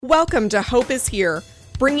Welcome to Hope is Here,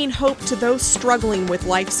 bringing hope to those struggling with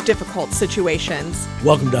life's difficult situations.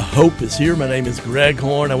 Welcome to Hope is Here. My name is Greg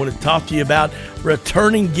Horn. I want to talk to you about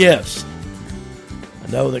returning gifts. I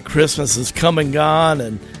know that Christmas is come and gone,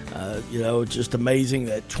 and it's just amazing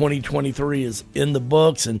that 2023 is in the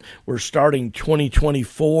books and we're starting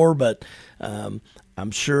 2024, but I'm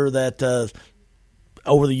sure that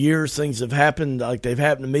over the years things have happened like they've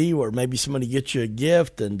happened to me, where maybe somebody gets you a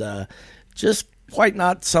gift and just quite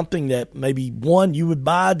not something that maybe one you would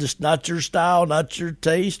buy, just not your style, not your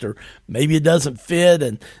taste, or maybe it doesn't fit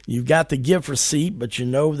and you've got the gift receipt, but you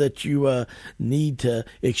know that you need to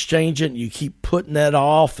exchange it and you keep putting that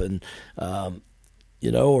off, and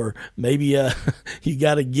or maybe you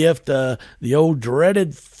got a gift, the old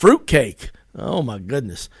dreaded fruitcake. Oh my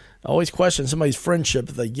goodness. I always question somebody's friendship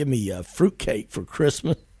if they give me a fruitcake for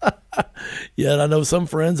Christmas. Yet I know some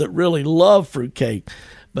friends that really love fruitcake.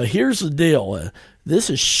 But here's the deal. This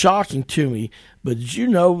is shocking to me, but did you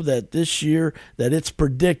know that this year that it's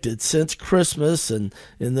predicted since Christmas and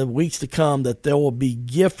in the weeks to come that there will be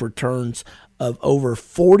gift returns of over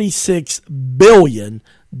 $46 billion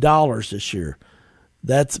this year?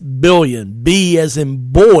 That's billion, B as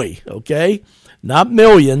in boy, okay? Not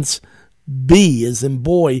millions, B as in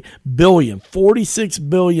boy, billion, $46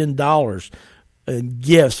 billion in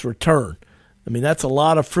gifts returned. I mean, that's a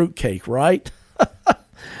lot of fruitcake, right?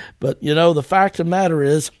 But, the fact of the matter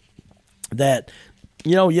is that,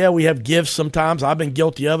 we have gifts sometimes. I've been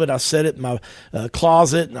guilty of it. I set it in my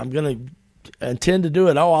closet, and I'm going to intend to do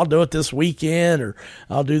it. Oh, I'll do it this weekend, or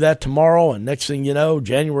I'll do that tomorrow. And next thing you know,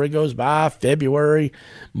 January goes by, February,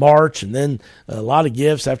 March, and then a lot of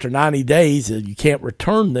gifts after 90 days, you can't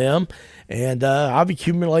return them. And I've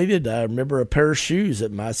accumulated, I remember a pair of shoes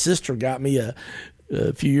that my sister got me a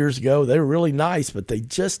few years ago. They were really nice, but they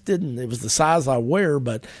just didn't, it was the size I wear,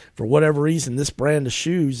 but for whatever reason, this brand of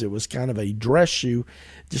shoes, it was kind of a dress shoe,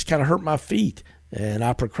 just kind of hurt my feet. And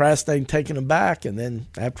I procrastinated taking them back, and then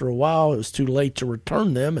after a while, it was too late to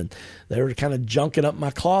return them, and they were kind of junking up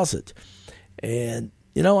my closet. And,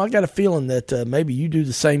 I got a feeling that maybe you do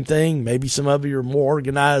the same thing. Maybe some of you are more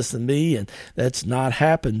organized than me, and that's not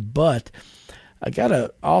happened. But I got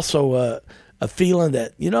a feeling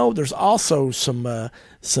that, there's also some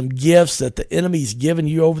gifts that the enemy's given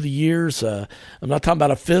you over the years. I'm not talking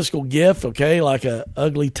about a physical gift, okay, like a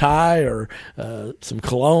ugly tie or some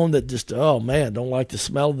cologne that just, oh man, don't like the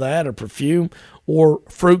smell of that, or perfume, or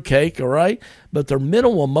fruitcake, all right? But they're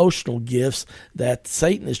mental, emotional gifts that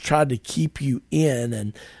Satan has tried to keep you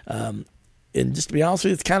in, and just to be honest with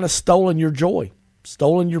you, it's kind of stolen your joy,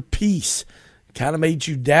 stolen your peace, kind of made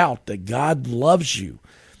you doubt that God loves you.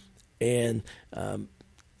 And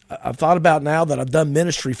I've thought about, now that I've done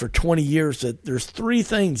ministry for 20 years, that there's three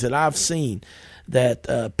things that I've seen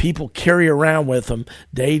that people carry around with them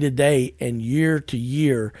day to day and year to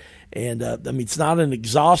year. And it's not an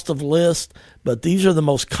exhaustive list, but these are the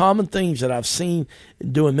most common things that I've seen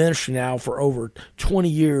doing ministry now for over 20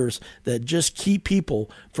 years that just keep people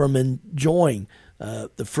from enjoying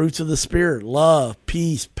the fruits of the Spirit: love,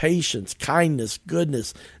 peace, patience, kindness,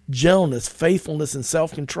 goodness, gentleness, faithfulness, and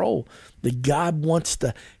self-control that God wants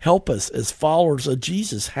to help us as followers of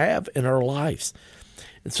Jesus have in our lives.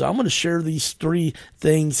 And so I'm going to share these three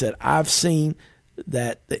things that I've seen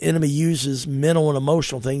that the enemy uses, mental and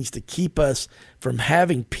emotional things, to keep us from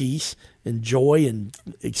having peace and joy and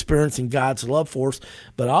experiencing God's love for us,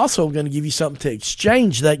 but also I'm going to give you something to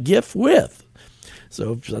exchange that gift with.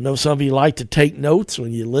 So I know some of you like to take notes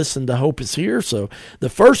when you listen to Hope is Here. So the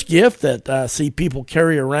first gift that I see people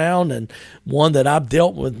carry around, and one that I've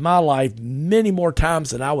dealt with in my life many more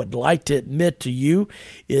times than I would like to admit to you,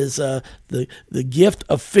 is the gift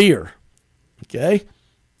of fear. Okay?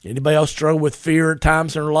 Anybody else struggle with fear at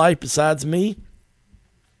times in their life besides me?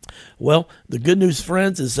 Well, the good news,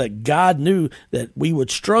 friends, is that God knew that we would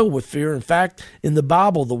struggle with fear. In fact, in the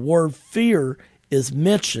Bible, the word fear is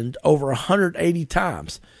mentioned over 180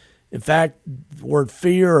 times. In fact, the word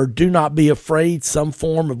fear or do not be afraid, some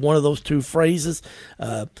form of one of those two phrases.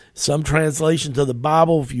 Some translations of the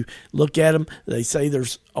Bible, if you look at them, they say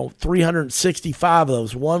there's 365 of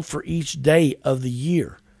those, one for each day of the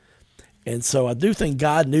year. And so I do think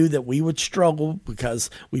God knew that we would struggle because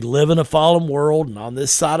we live in a fallen world, and on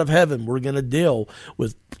this side of heaven, we're going to deal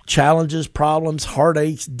with challenges, problems,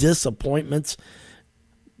 heartaches, disappointments.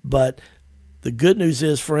 But the good news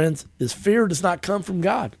is, friends, is fear does not come from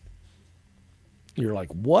God. You're like,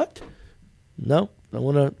 what? No, I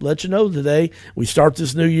want to let you know today, we start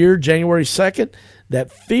this new year, January 2nd,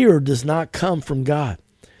 that fear does not come from God.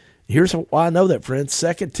 Here's why I know that, friends.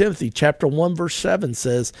 2 Timothy chapter 1, verse 7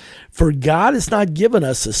 says, "For God has not given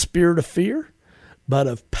us a spirit of fear, but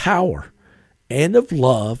of power and of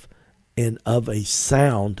love and of a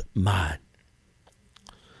sound mind.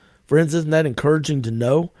 Friends, isn't that encouraging to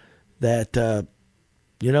know that,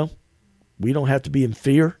 we don't have to be in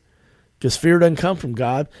fear? Because fear doesn't come from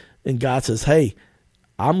God. And God says, hey,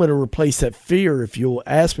 I'm going to replace that fear, if you'll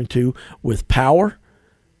ask me to, with power.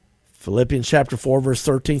 Philippians chapter 4, verse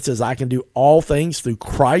 13 says, I can do all things through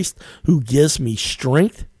Christ who gives me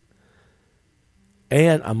strength.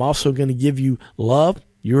 And I'm also going to give you love,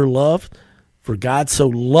 your love. For God so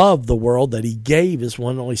loved the world that he gave his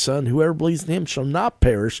one and only Son. Whoever believes in him shall not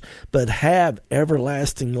perish, but have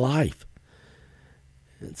everlasting life.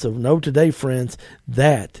 And so know today, friends,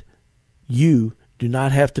 that you do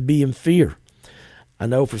not have to be in fear. I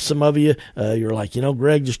know for some of you, you're like,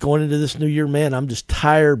 Greg, just going into this new year, man, I'm just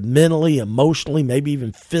tired mentally, emotionally, maybe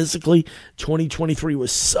even physically. 2023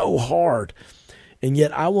 was so hard. And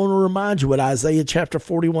yet I want to remind you what Isaiah chapter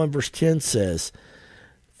 41 verse 10 says.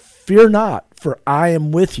 Fear not, for I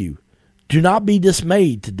am with you. Do not be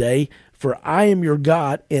dismayed today, for I am your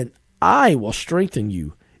God, and I will strengthen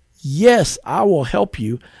you. Yes, I will help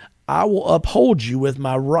you. I will uphold you with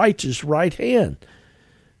my righteous right hand.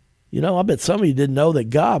 I bet some of you didn't know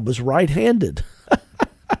that God was right-handed.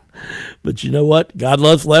 But you know what? God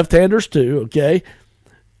loves left-handers too, okay?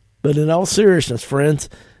 But in all seriousness, friends,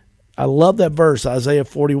 I love that verse, Isaiah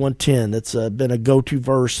 41:10. That's been a go-to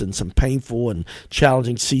verse in some painful and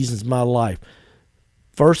challenging seasons of my life.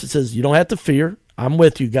 First, it says, you don't have to fear. I'm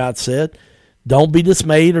with you, God said. Don't be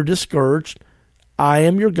dismayed or discouraged. I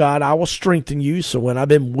am your God. I will strengthen you. So when I've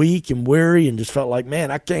been weak and weary and just felt like, man,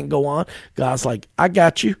 I can't go on, God's like, I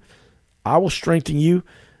got you. I will strengthen you.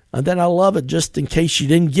 And then I love it, just in case you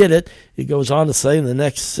didn't get it, it goes on to say in the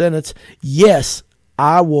next sentence, yes,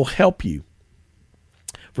 I will help you.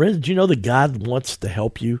 Friends, did you know that God wants to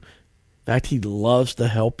help you? In fact, he loves to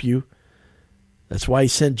help you. That's why he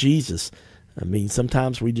sent Jesus. I mean,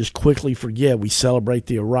 sometimes we just quickly forget. We celebrate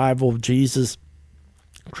the arrival of Jesus,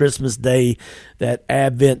 Christmas Day, that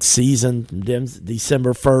Advent season, from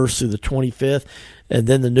December 1st through the 25th, and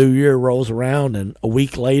then the new year rolls around, and a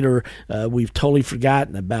week later, we've totally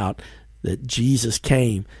forgotten about that Jesus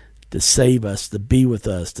came to save us, to be with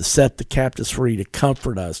us, to set the captives free, to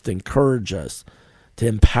comfort us, to encourage us, to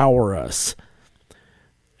empower us.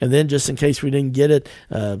 And then just in case we didn't get it,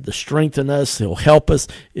 to strengthen us, he'll help us.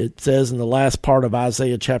 It says in the last part of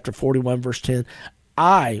Isaiah chapter 41, verse 10,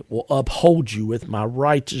 I will uphold you with my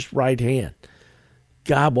righteous right hand.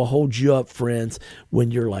 God will hold you up, friends, when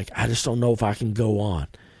you're like, I just don't know if I can go on.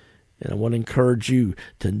 And I want to encourage you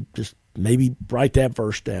to just maybe write that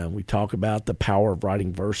verse down. We talk about the power of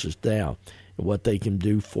writing verses down and what they can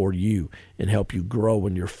do for you and help you grow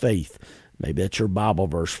in your faith. Maybe that's your Bible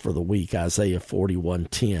verse for the week, Isaiah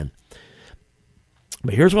 41:10.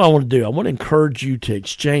 But here's what I want to do. I want to encourage you to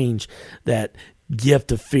exchange that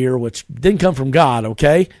gift of fear, which didn't come from God,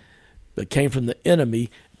 okay, but came from the enemy.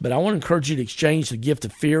 But I want to encourage you to exchange the gift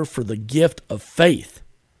of fear for the gift of faith.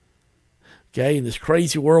 Okay, in this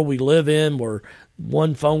crazy world we live in where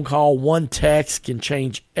one phone call, one text can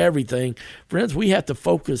change everything. Friends, we have to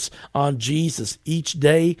focus on Jesus each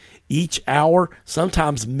day, each hour,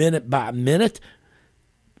 sometimes minute by minute.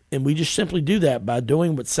 And we just simply do that by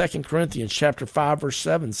doing what 2 Corinthians chapter 5, verse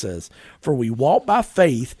 7 says. For we walk by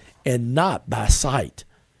faith and not by sight.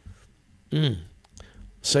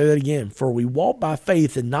 Say that again. For we walk by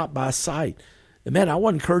faith and not by sight. And man, I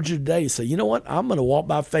want to encourage you today to say, you know what? I'm going to walk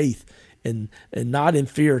by faith and not in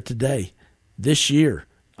fear today. This year,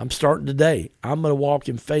 I'm starting today. I'm going to walk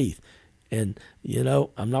in faith. And,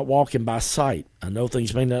 I'm not walking by sight. I know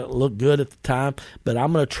things may not look good at the time, but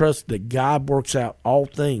I'm going to trust that God works out all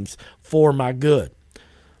things for my good.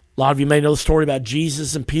 A lot of you may know the story about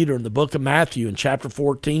Jesus and Peter in the book of Matthew in chapter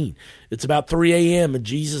 14. It's about 3 a.m. and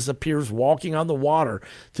Jesus appears walking on the water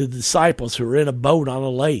to the disciples who are in a boat on a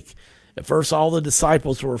lake. At first, all the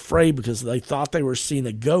disciples were afraid because they thought they were seeing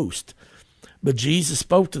a ghost. But Jesus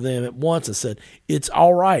spoke to them at once and said, it's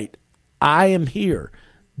all right. I am here.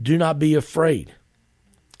 Do not be afraid.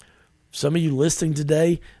 Some of you listening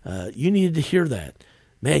today, you needed to hear that.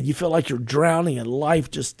 Man, you feel like you're drowning and life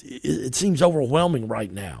it seems overwhelming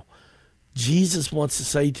right now. Jesus wants to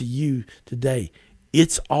say to you today,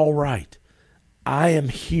 it's all right. I am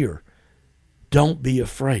here. Don't be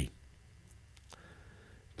afraid.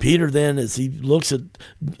 Peter then, as he looks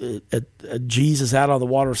at Jesus out on the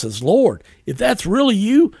water, says, Lord, if that's really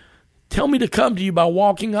you, tell me to come to you by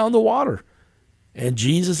walking on the water. And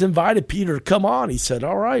Jesus invited Peter to come on. He said,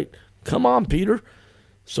 all right, come on, Peter.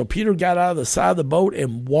 So Peter got out of the side of the boat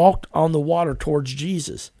and walked on the water towards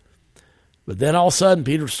Jesus. But then all of a sudden,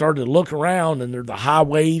 Peter started to look around, and the high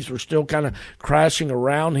waves were still kind of crashing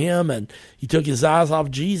around him. And he took his eyes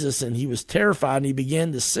off Jesus, and he was terrified, and he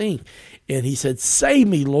began to sink. And he said, "Save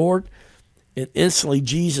me, Lord." And instantly,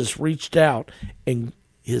 Jesus reached out and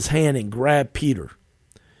his hand and grabbed Peter.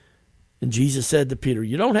 And Jesus said to Peter,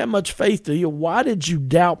 "You don't have much faith, do you? Why did you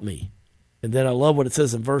doubt me?" And then I love what it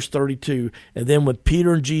says in verse 32. And then when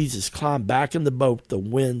Peter and Jesus climbed back in the boat, the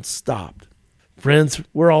wind stopped. Friends,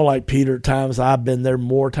 we're all like Peter at times. I've been there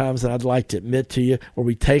more times than I'd like to admit to you, where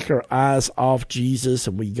we take our eyes off Jesus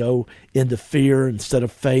and we go into fear instead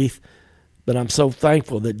of faith. But I'm so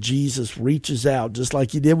thankful that Jesus reaches out, just like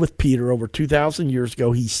he did with Peter over 2,000 years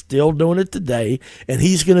ago. He's still doing it today, and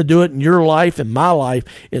he's going to do it in your life and my life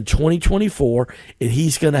in 2024, and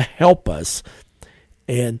he's going to help us.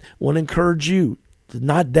 And I want to encourage you to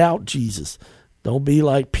not doubt Jesus. Don't be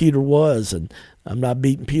like Peter was. And I'm not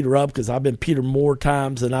beating Peter up because I've been Peter more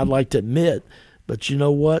times than I'd like to admit. But you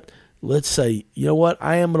know what? Let's say, you know what?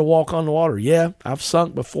 I am going to walk on the water. Yeah, I've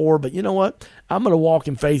sunk before, but you know what? I'm going to walk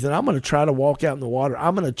in faith, and I'm going to try to walk out in the water.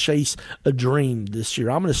 I'm going to chase a dream this year.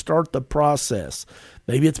 I'm going to start the process.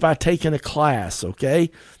 Maybe it's by taking a class, okay?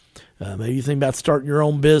 Maybe you think about starting your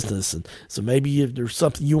own business. And so maybe if there's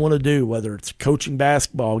something you want to do, whether it's coaching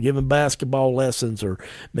basketball, giving basketball lessons, or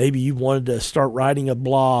maybe you wanted to start writing a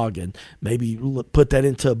blog and maybe put that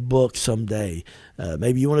into a book someday.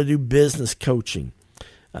 Maybe you want to do business coaching.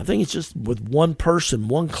 I think it's just with one person,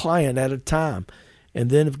 one client at a time. And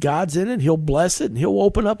then if God's in it, he'll bless it and he'll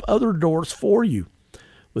open up other doors for you.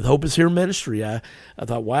 With Hope is Here Ministry, I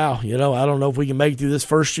thought, wow, I don't know if we can make it through this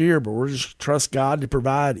first year, but we're just trust God to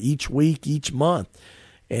provide each week, each month.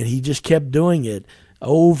 And he just kept doing it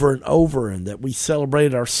over and over, and that we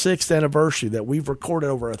celebrated our 6th anniversary, that we've recorded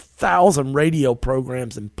over 1,000 radio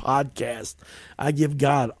programs and podcasts. I give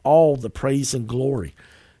God all the praise and glory.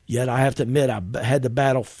 Yet I have to admit, I had to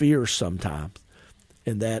battle fear sometimes,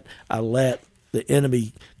 and that I let the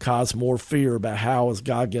enemy cause more fear about how is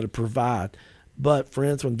God going to provide. But,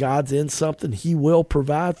 friends, when God's in something, he will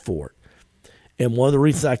provide for it. And one of the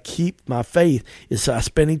reasons I keep my faith is by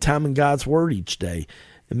spending time in God's Word each day.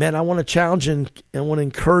 And, man, I want to challenge you and I want to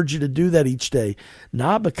encourage you to do that each day.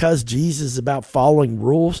 Not because Jesus is about following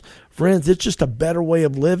rules. Friends, it's just a better way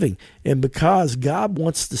of living. And because God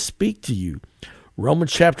wants to speak to you.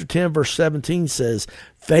 Romans chapter 10, verse 17 says,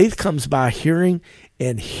 "Faith comes by hearing,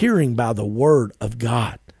 and hearing by the Word of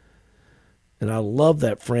God." And I love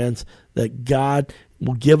that, friends, that God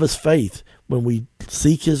will give us faith when we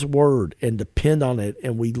seek his word and depend on it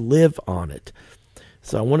and we live on it.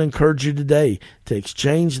 So I want to encourage you today to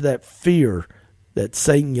exchange that fear that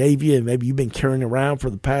Satan gave you and maybe you've been carrying around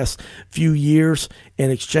for the past few years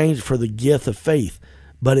and exchange it for the gift of faith.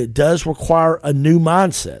 But it does require a new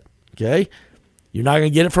mindset, okay? You're not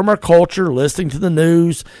going to get it from our culture, listening to the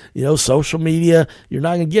news, social media. You're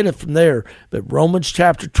not going to get it from there. But Romans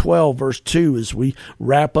chapter 12, verse 2, as we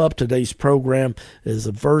wrap up today's program, is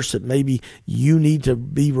a verse that maybe you need to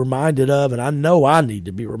be reminded of, and I know I need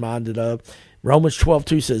to be reminded of. Romans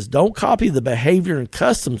 12:2 says, "Don't copy the behavior and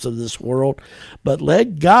customs of this world, but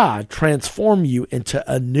let God transform you into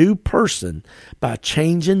a new person by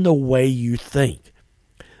changing the way you think.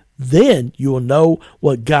 Then you will know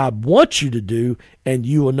what God wants you to do, and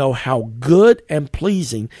you will know how good and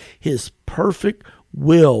pleasing his perfect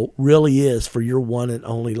will really is for your one and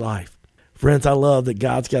only life." Friends, I love that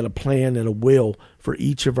God's got a plan and a will for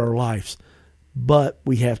each of our lives. But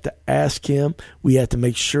we have to ask him. We have to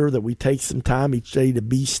make sure that we take some time each day to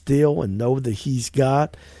be still and know that he's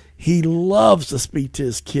God. He loves to speak to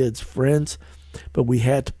his kids, friends. But we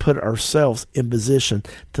had to put ourselves in position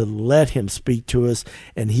to let him speak to us,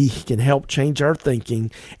 and he can help change our thinking,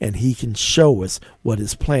 and he can show us what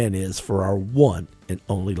his plan is for our one and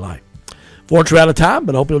only life. Fortunately, we're out of time,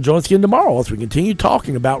 but I hope you'll join us again tomorrow as we continue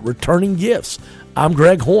talking about returning gifts. I'm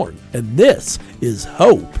Greg Horn, and this is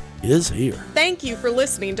Hope is Here. Thank you for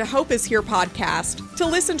listening to Hope is Here podcast. To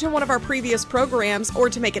listen to one of our previous programs or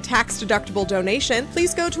to make a tax-deductible donation,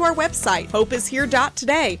 please go to our website,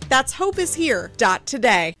 hopeishere.today. That's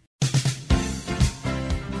hopeishere.today.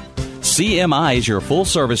 CMI is your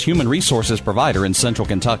full-service human resources provider in Central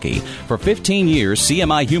Kentucky. For 15 years,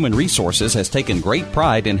 CMI Human Resources has taken great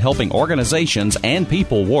pride in helping organizations and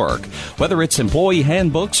people work. Whether it's employee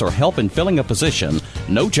handbooks or help in filling a position,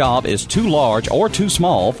 no job is too large or too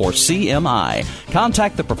small for CMI.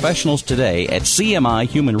 Contact the professionals today at CMI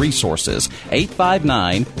Human Resources,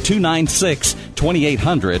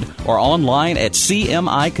 859-296-2800, or online at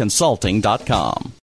cmiconsulting.com.